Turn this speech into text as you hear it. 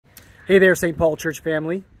Hey there, St. Paul Church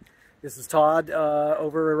family. This is Todd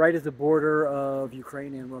over right at the border of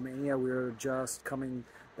Ukraine and Romania. We're just coming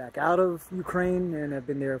back out of Ukraine and have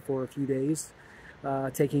been there for a few days,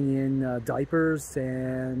 taking in diapers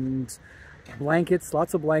and blankets,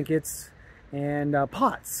 lots of blankets, and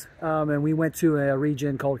pots. And we went to a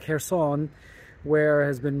region called Kherson, where it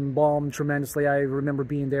has been bombed tremendously. I remember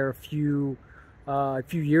being there a few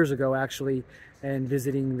years ago, actually, and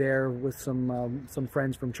visiting there with some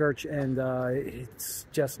friends from church, and it's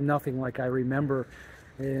just nothing like I remember,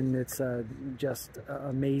 and it's just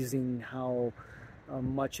amazing how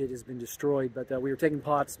much it has been destroyed. But we were taking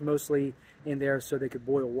pots mostly in there so they could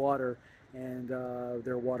boil water, and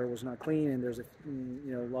their water was not clean, and there's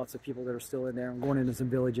lots of people that are still in there. I'm going into some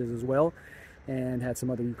villages as well, and had some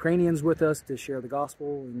other Ukrainians with us to share the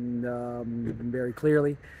gospel and very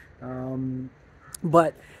clearly.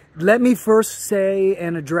 But let me first say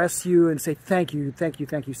and address you and say thank you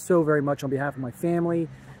so very much on behalf of my family,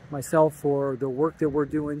 myself, for the work that we're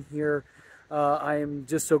doing here. I am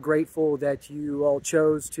just so grateful that you all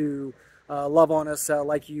chose to love on us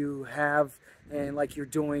like you have and like you're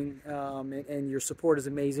doing, and your support is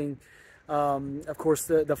amazing. Of course,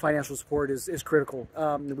 the financial support is critical.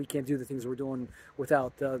 We can't do the things we're doing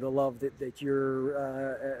without the love that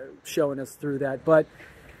you're showing us through that. But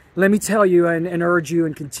let me tell you and urge you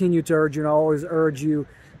and continue to urge you, and I always urge you,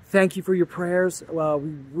 thank you for your prayers. We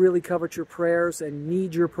really covet your prayers and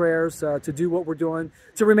need your prayers to do what we're doing,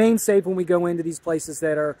 to remain safe when we go into these places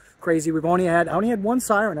that are crazy. I only had one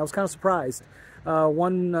siren. I was kind of surprised.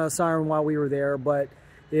 One siren while we were there, but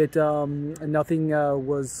nothing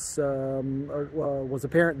was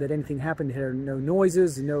apparent that anything happened here. No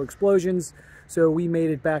noises, no explosions. So we made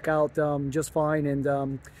it back out just fine.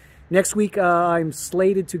 And next week, I'm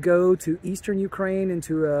slated to go to eastern Ukraine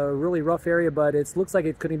into a really rough area, but it looks like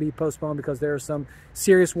it couldn't be postponed because there are some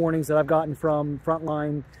serious warnings that I've gotten from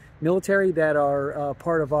frontline military that are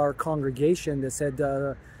part of our congregation that said,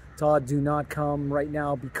 Todd, do not come right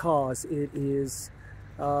now because it is,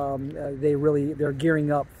 they're gearing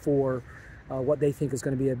up for what they think is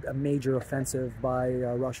going to be a major offensive by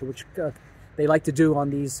Russia, which they like to do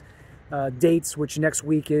on these dates, which next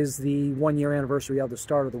week is the 1-year anniversary of the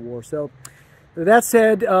start of the war. So that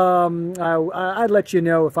said, I'd let you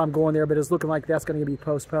know if I'm going there, but it's looking like that's going to be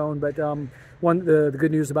postponed. But the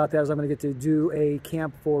good news about that is I'm going to get to do a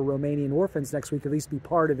camp for Romanian orphans next week, at least be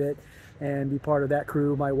part of it and be part of that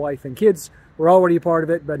crew. My wife and kids were already a part of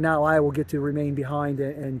it, but now I will get to remain behind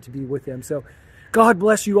and to be with them. So God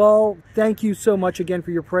bless you all. Thank you so much again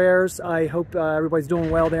for your prayers. I hope everybody's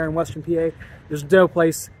doing well there in Western PA. There's no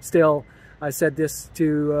place still. I said this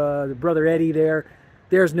to Brother Eddie there.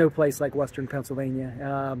 There's no place like Western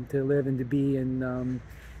Pennsylvania to live and to be, and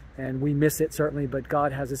we miss it certainly. But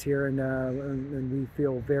God has us here, and we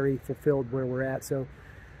feel very fulfilled where we're at. So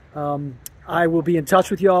I will be in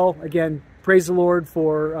touch with y'all again. Praise the Lord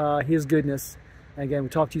for His goodness. Again, we'll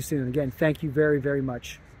talk to you soon. Again, thank you very, very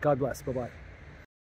much. God bless. Bye-bye.